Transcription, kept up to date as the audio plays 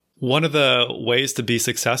One of the ways to be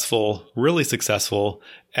successful, really successful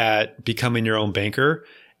at becoming your own banker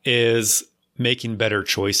is making better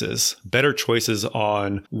choices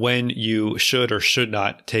on when you should or should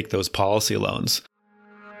not take those policy loans.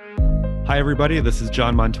 Hi, everybody. This is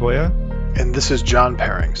John Montoya. And this is John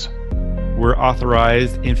Pairings. We're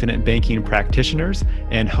authorized infinite banking practitioners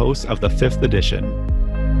and hosts of the 5th edition.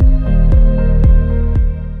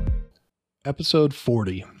 Episode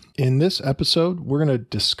 40. In this episode, we're going to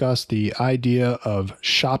discuss the idea of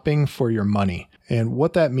shopping for your money and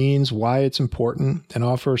what that means, why it's important, and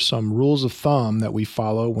offer some rules of thumb that we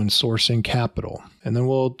follow when sourcing capital. And then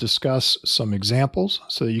we'll discuss some examples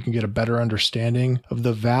so that you can get a better understanding of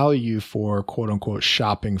the value for quote unquote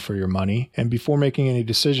shopping for your money and before making any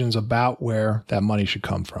decisions about where that money should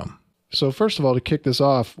come from. So first of all, to kick this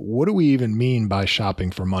off, what do we even mean by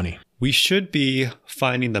shopping for money? We should be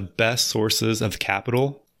finding the best sources of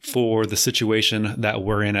capital for the situation that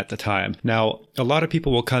we're in at the time. Now, a lot of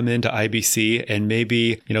people will come into IBC and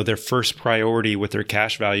maybe, their first priority with their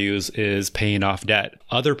cash values is paying off debt.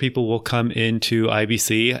 Other people will come into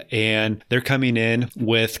IBC and they're coming in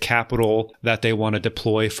with capital that they want to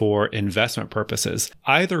deploy for investment purposes.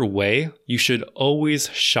 Either way, you should always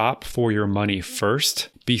shop for your money first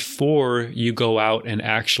before you go out and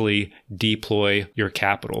actually deploy your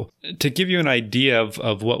capital. To give you an idea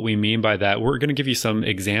of what we mean by that, we're going to give you some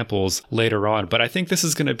examples later on, but I think this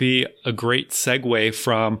is going to be a great segue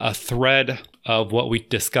from a thread of what we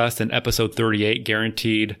discussed in episode 38,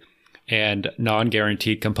 guaranteed and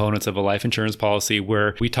non-guaranteed components of a life insurance policy,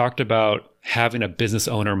 where we talked about having a business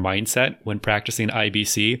owner mindset when practicing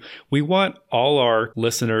IBC. We want all our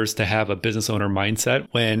listeners to have a business owner mindset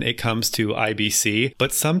when it comes to IBC,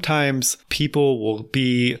 but sometimes people will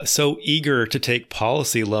be so eager to take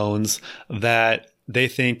policy loans that they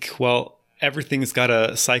think, well, everything's got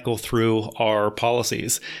to cycle through our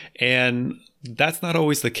policies. And that's not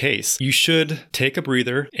always the case. You should take a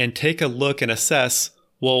breather and take a look and assess,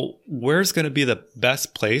 well, where's going to be the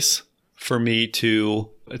best place for me to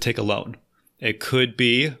take a loan? It could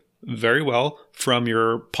be very well from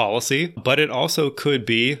your policy, but it also could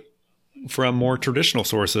be from more traditional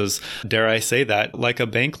sources, dare I say that, like a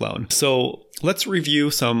bank loan. So let's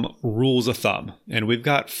review some rules of thumb, and we've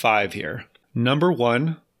got 5 here. Number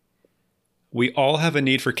 1, we all have a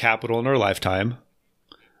need for capital in our lifetime.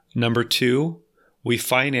 Number 2, we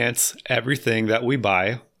finance everything that we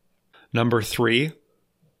buy. Number 3,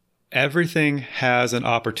 everything has an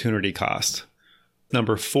opportunity cost.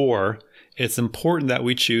 Number 4, it's important that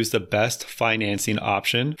we choose the best financing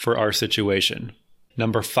option for our situation.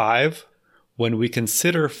 Number 5, when we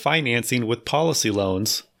consider financing with policy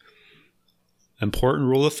loans, important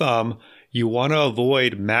rule of thumb, you want to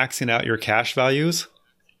avoid maxing out your cash values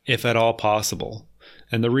if at all possible.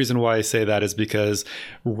 And the reason why I say that is because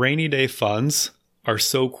rainy day funds are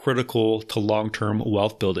so critical to long-term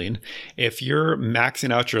wealth building. If you're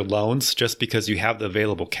maxing out your loans just because you have the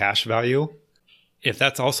available cash value, if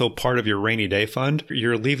that's also part of your rainy day fund,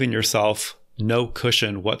 you're leaving yourself no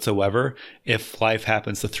cushion whatsoever if life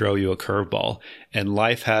happens to throw you a curveball. And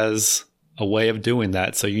life has a way of doing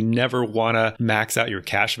that. So you never want to max out your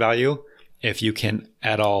cash value if you can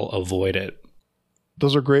at all avoid it.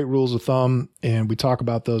 Those are great rules of thumb, and we talk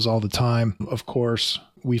about those all the time. Of course,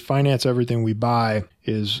 we finance everything we buy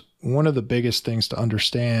is one of the biggest things to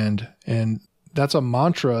understand. And that's a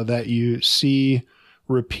mantra that you see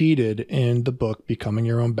repeated in the book, Becoming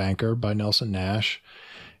Your Own Banker by Nelson Nash.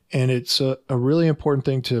 And it's a really important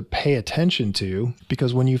thing to pay attention to,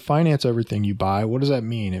 because when you finance everything you buy, what does that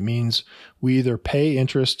mean? It means we either pay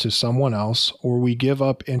interest to someone else or we give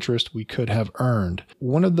up interest we could have earned.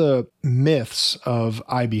 One of the myths of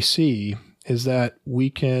IBC is that we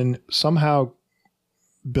can somehow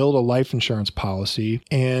build a life insurance policy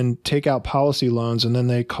and take out policy loans, and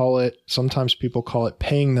then sometimes people call it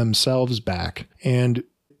paying themselves back. And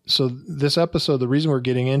so this episode, the reason we're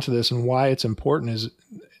getting into this and why it's important is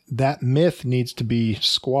that myth needs to be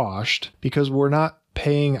squashed, because we're not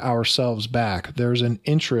paying ourselves back. There's an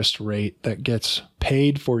interest rate that gets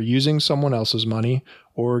paid for using someone else's money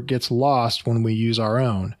or gets lost when we use our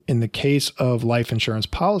own. In the case of life insurance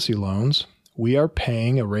policy loans, we are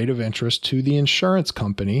paying a rate of interest to the insurance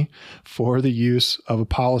company for the use of a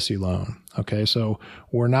policy loan. Okay, so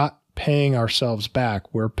we're not paying ourselves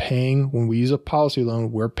back. When we use a policy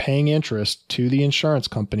loan, we're paying interest to the insurance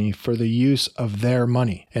company for the use of their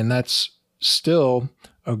money. And that's still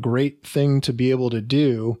a great thing to be able to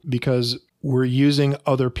do because we're using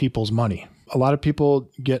other people's money. A lot of people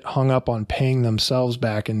get hung up on paying themselves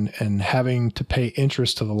back and having to pay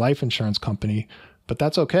interest to the life insurance company, but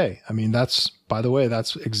that's okay. I mean, that's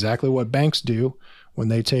exactly what banks do when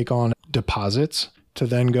they take on deposits to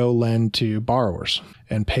then go lend to borrowers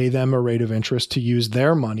and pay them a rate of interest to use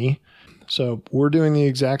their money. So we're doing the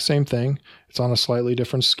exact same thing. It's on a slightly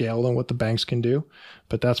different scale than what the banks can do,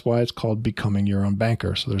 but that's why it's called becoming your own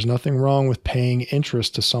banker. So there's nothing wrong with paying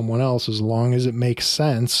interest to someone else as long as it makes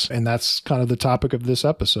sense. And that's kind of the topic of this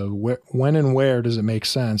episode. When and where does it make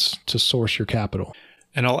sense to source your capital?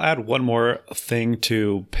 And I'll add one more thing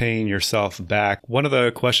to paying yourself back. One of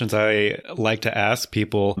the questions I like to ask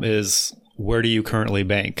people is, where do you currently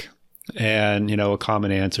bank? And, a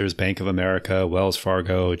common answer is Bank of America, Wells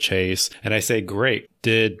Fargo, Chase. And I say, great.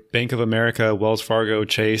 Did Bank of America, Wells Fargo,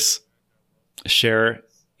 Chase share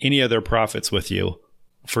any of their profits with you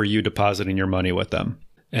for you depositing your money with them?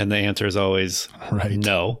 And the answer is always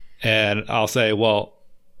no. And I'll say, well,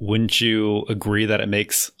 wouldn't you agree that it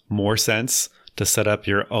makes more sense to set up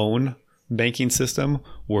your own banking system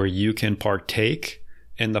where you can partake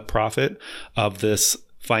in the profit of this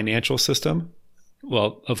financial system?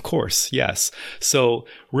 Well, of course, yes. So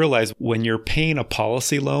realize when you're paying a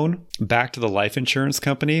policy loan back to the life insurance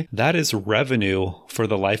company, that is revenue for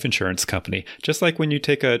the life insurance company. Just like when you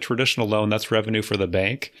take a traditional loan, that's revenue for the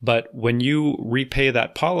bank. But when you repay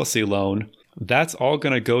that policy loan, that's all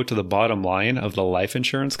going to go to the bottom line of the life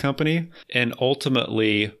insurance company. And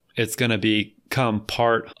ultimately, it's going to become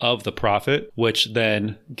part of the profit, which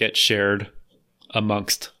then gets shared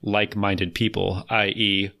amongst like-minded people,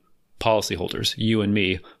 i.e., policyholders, you and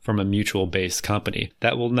me, from a mutual-based company.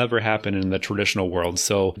 That will never happen in the traditional world.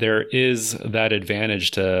 So there is that advantage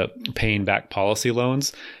to paying back policy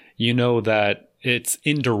loans. You know that it's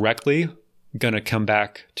indirectly going to come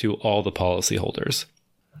back to all the policyholders.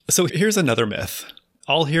 So here's another myth.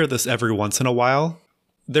 I'll hear this every once in a while.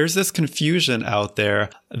 There's this confusion out there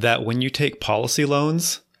that when you take policy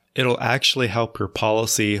loans, it'll actually help your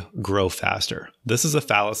policy grow faster. This is a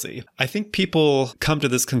fallacy. I think people come to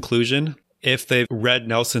this conclusion if they've read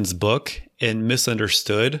Nelson's book and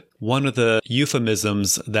misunderstood one of the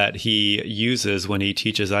euphemisms that he uses when he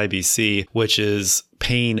teaches IBC, which is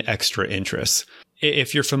paying extra interest.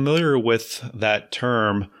 If you're familiar with that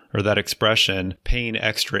term or that expression, paying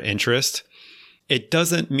extra interest, it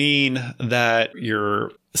doesn't mean that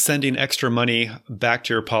you're sending extra money back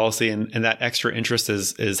to your policy and that extra interest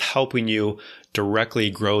is helping you directly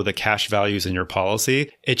grow the cash values in your policy.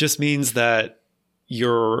 It just means that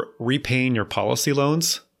you're repaying your policy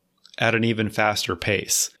loans at an even faster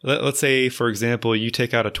pace. Let's say, for example, you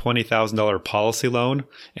take out a $20,000 policy loan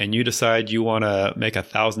and you decide you want to make a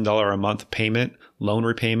 $1,000 a month loan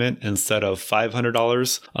repayment instead of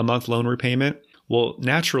 $500 a month loan repayment. Well,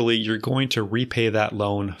 naturally, you're going to repay that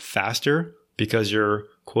loan faster because you're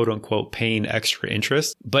quote unquote paying extra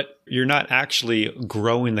interest, but you're not actually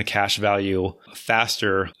growing the cash value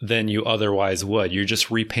faster than you otherwise would. You're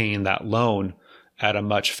just repaying that loan at a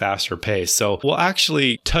much faster pace. So we'll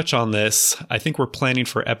actually touch on this. I think we're planning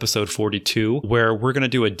for episode 42, where we're going to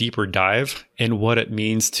do a deeper dive in what it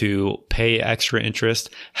means to pay extra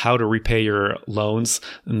interest, how to repay your loans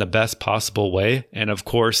in the best possible way, and of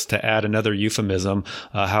course, to add another euphemism,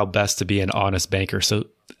 how best to be an honest banker. So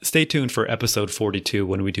stay tuned for episode 42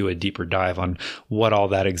 when we do a deeper dive on what all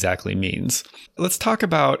that exactly means. Let's talk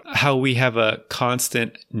about how we have a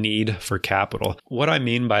constant need for capital. What I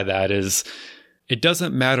mean by that is, it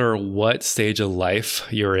doesn't matter what stage of life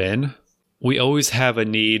you're in, we always have a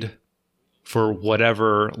need for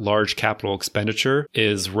whatever large capital expenditure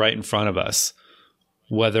is right in front of us.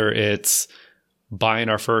 Whether it's buying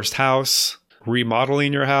our first house,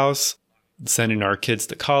 remodeling your house, sending our kids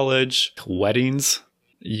to college, weddings.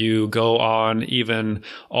 You go on even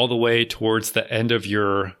all the way towards the end of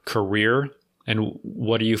your career. And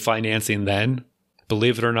what are you financing then?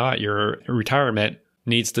 Believe it or not, your retirement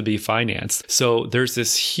needs to be financed. So there's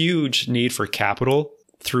this huge need for capital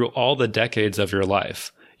through all the decades of your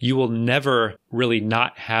life. You will never really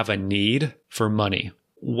not have a need for money.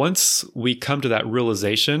 Once we come to that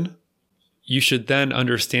realization, you should then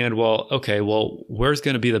understand, where's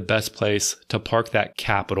going to be the best place to park that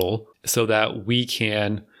capital so that we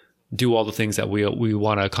can do all the things that we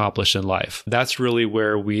want to accomplish in life. That's really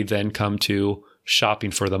where we then come to shopping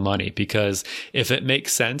for the money, because if it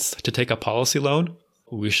makes sense to take a policy loan,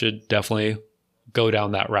 we should definitely go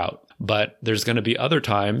down that route. But there's going to be other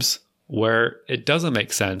times where it doesn't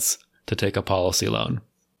make sense to take a policy loan.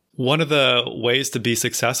 One of the ways to be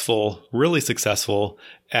successful, really successful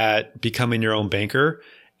at becoming your own banker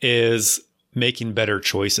is making better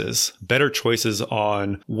choices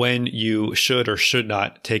on when you should or should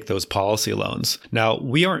not take those policy loans. Now,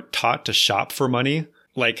 we aren't taught to shop for money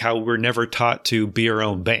like how we're never taught to be our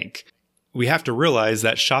own bank. We have to realize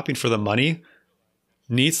that shopping for the money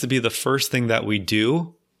needs to be the first thing that we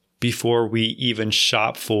do before we even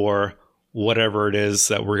shop for whatever it is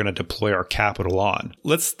that we're going to deploy our capital on.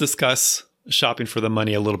 Let's discuss shopping for the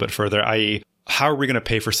money a little bit further, i.e., how are we going to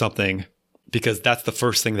pay for something? Because that's the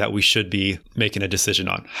first thing that we should be making a decision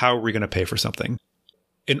on. How are we going to pay for something?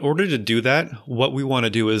 In order to do that, what we want to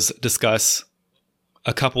do is discuss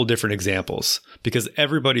a couple different examples because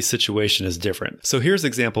everybody's situation is different. So here's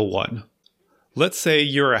example one. Let's say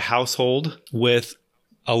you're a household with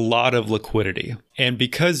a lot of liquidity. And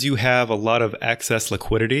because you have a lot of excess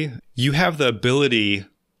liquidity, you have the ability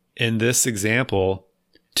in this example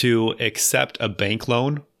to accept a bank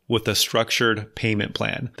loan with a structured payment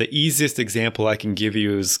plan. The easiest example I can give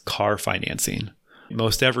you is car financing.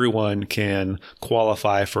 Most everyone can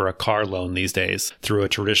qualify for a car loan these days through a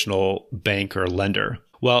traditional bank or lender.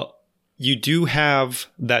 Well, you do have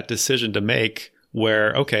that decision to make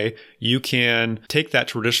where, okay, you can take that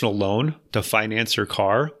traditional loan to finance your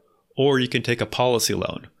car, or you can take a policy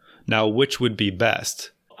loan. Now, which would be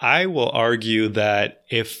best? I will argue that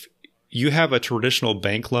if you have a traditional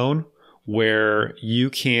bank loan where you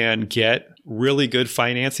can get really good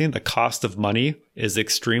financing, the cost of money is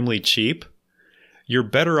extremely cheap, you're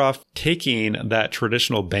better off taking that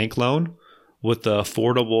traditional bank loan with the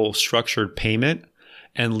affordable structured payment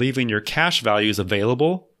and leaving your cash values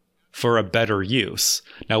available for a better use.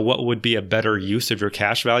 Now, what would be a better use of your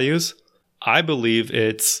cash values? I believe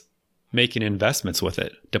it's making investments with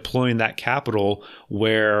it, deploying that capital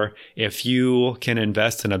where if you can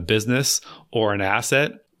invest in a business or an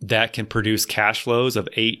asset that can produce cash flows of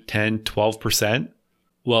 8, 10, 12%,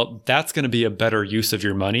 well, that's going to be a better use of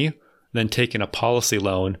your money than taking a policy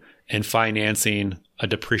loan and financing a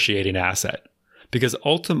depreciating asset. Because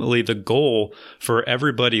ultimately, the goal for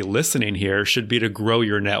everybody listening here should be to grow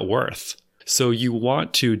your net worth. So you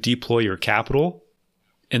want to deploy your capital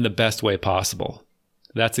in the best way possible.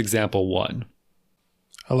 That's example one.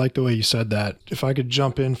 I like the way you said that. If I could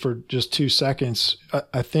jump in for just 2 seconds,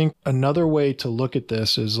 I think another way to look at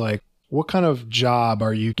this is like, what kind of job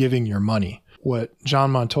are you giving your money? What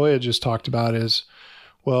John Montoya just talked about is,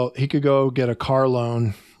 well, he could go get a car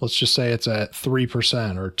loan. Let's just say it's at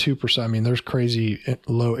 3% or 2%. I mean, there's crazy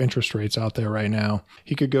low interest rates out there right now.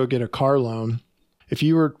 He could go get a car loan. If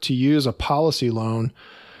you were to use a policy loan,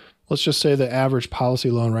 let's just say the average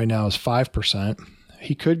policy loan right now is 5%.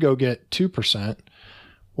 He could go get 2%.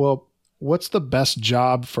 Well, what's the best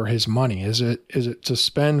job for his money? Is it to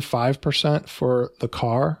spend 5% for the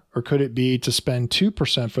car, or could it be to spend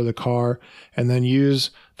 2% for the car and then use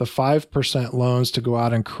the 5% loans to go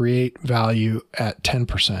out and create value at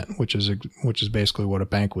 10%, which is basically what a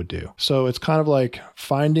bank would do. So it's kind of like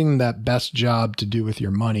finding that best job to do with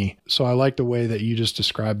your money. So I like the way that you just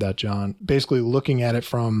described that, John. Basically looking at it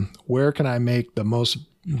from where can I make the most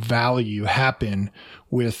value happen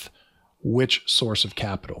with which source of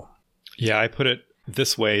capital. Yeah, I put it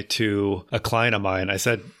this way to a client of mine. I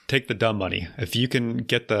said, take the dumb money. If you can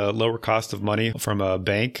get the lower cost of money from a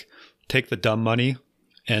bank, take the dumb money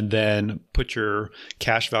and then put your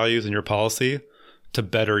cash values in your policy to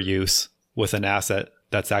better use with an asset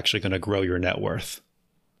that's actually going to grow your net worth.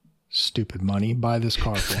 Stupid money. Buy this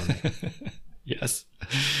car for me. Yes.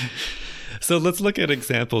 So let's look at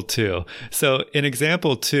example two. So in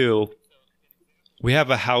example two, we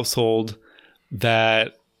have a household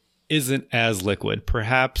that isn't as liquid.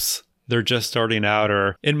 Perhaps they're just starting out,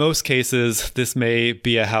 or in most cases, this may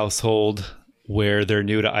be a household where they're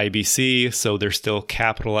new to IBC, so they're still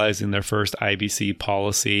capitalizing their first IBC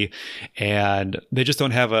policy, and they just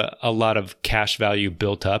don't have a lot of cash value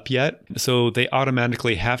built up yet. So they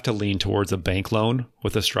automatically have to lean towards a bank loan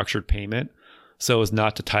with a structured payment so as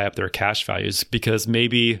not to tie up their cash values, because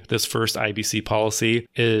maybe this first IBC policy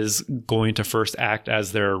is going to first act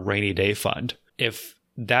as their rainy day fund. If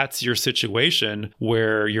that's your situation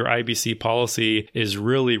where your IBC policy is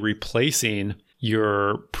really replacing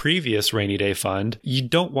your previous rainy day fund, you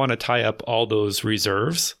don't want to tie up all those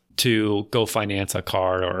reserves to go finance a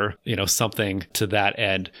car or, something to that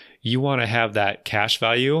end. You want to have that cash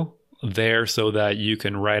value there so that you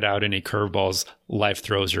can ride out any curveballs life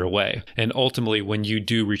throws your way. And ultimately, when you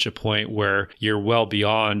do reach a point where you're well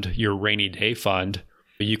beyond your rainy day fund,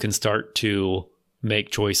 you can start to make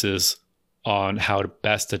choices on how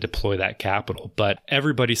best to deploy that capital. But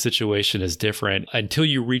everybody's situation is different. Until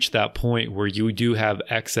you reach that point where you do have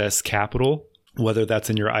excess capital, whether that's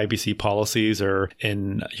in your IBC policies or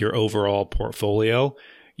in your overall portfolio,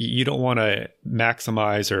 you don't want to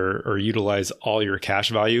maximize or utilize all your cash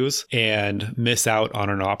values and miss out on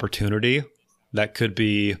an opportunity that could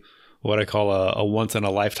be what I call a once in a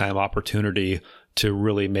lifetime opportunity to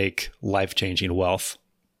really make life-changing wealth.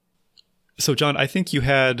 So, John, I think you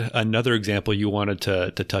had another example you wanted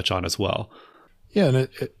to touch on as well. Yeah, and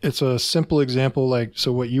it's a simple example. Like,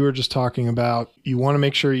 so what you were just talking about, you want to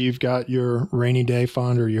make sure you've got your rainy day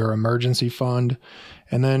fund or your emergency fund.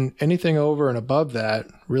 And then anything over and above that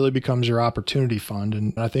really becomes your opportunity fund.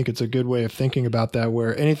 And I think it's a good way of thinking about that,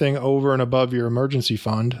 where anything over and above your emergency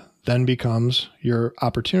fund then becomes your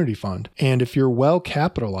opportunity fund. And if you're well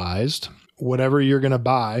capitalized, whatever you're going to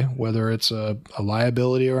buy, whether it's a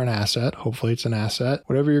liability or an asset, hopefully it's an asset,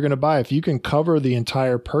 whatever you're going to buy, if you can cover the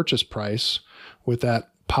entire purchase price with that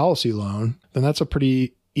policy loan, then that's a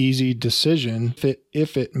pretty easy decision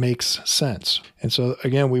if it makes sense. And so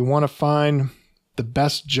again, we want to find the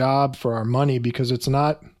best job for our money, because it's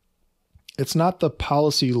not the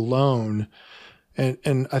policy loan.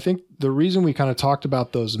 And I think the reason we kind of talked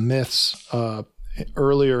about those myths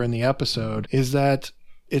earlier in the episode is that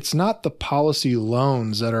it's not the policy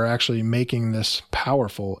loans that are actually making this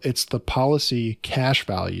powerful. It's the policy cash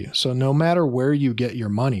value. So no matter where you get your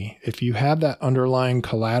money, if you have that underlying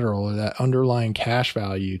collateral or that underlying cash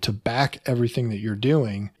value to back everything that you're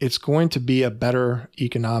doing, it's going to be a better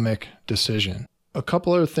economic decision. A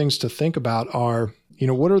couple other things to think about are,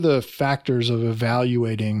 what are the factors of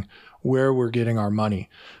evaluating where we're getting our money?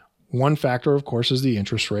 One factor, of course, is the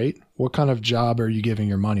interest rate. What kind of job are you giving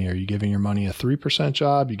your money? Are you giving your money a 3%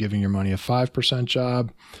 job? Are you giving your money a 5%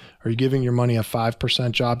 job? Are you giving your money a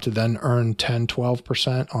 5% job to then earn 10,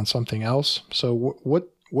 12% on something else? So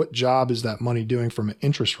what job is that money doing from an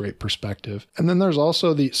interest rate perspective? And then there's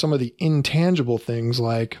also some of the intangible things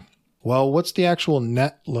like, well, what's the actual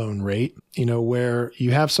net loan rate? Where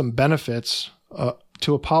you have some benefits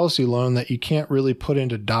to a policy loan that you can't really put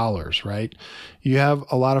into dollars, right? You have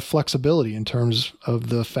a lot of flexibility in terms of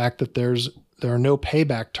the fact that there are no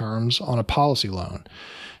payback terms on a policy loan.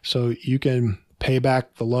 So you can pay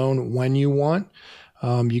back the loan when you want.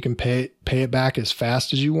 You can pay it back as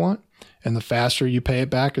fast as you want. And the faster you pay it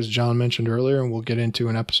back, as John mentioned earlier, and we'll get into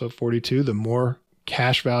in episode 42, the more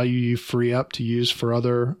cash value you free up to use for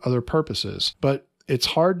other purposes. But it's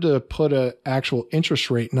hard to put an actual interest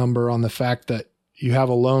rate number on the fact that you have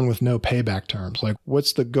a loan with no payback terms. Like,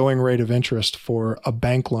 what's the going rate of interest for a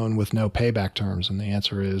bank loan with no payback terms? And the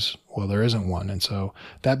answer is, well, there isn't one. And so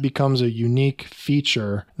that becomes a unique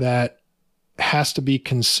feature that has to be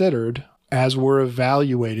considered as we're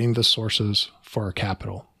evaluating the sources for our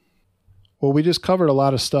capital. Well, we just covered a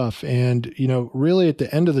lot of stuff. And, really at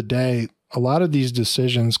the end of the day, a lot of these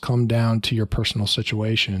decisions come down to your personal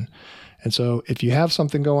situation. And so if you have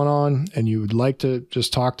something going on and you would like to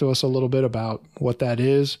just talk to us a little bit about what that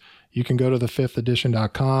is, you can go to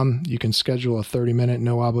thefifthedition.com. You can schedule a 30-minute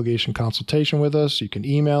no obligation consultation with us. You can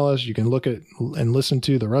email us. You can look at and listen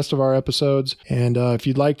to the rest of our episodes. And if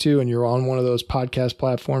you'd like to, and you're on one of those podcast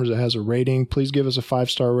platforms that has a rating, please give us a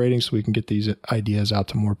 5-star rating so we can get these ideas out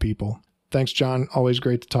to more people. Thanks, John. Always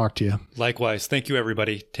great to talk to you. Likewise. Thank you,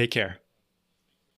 everybody. Take care.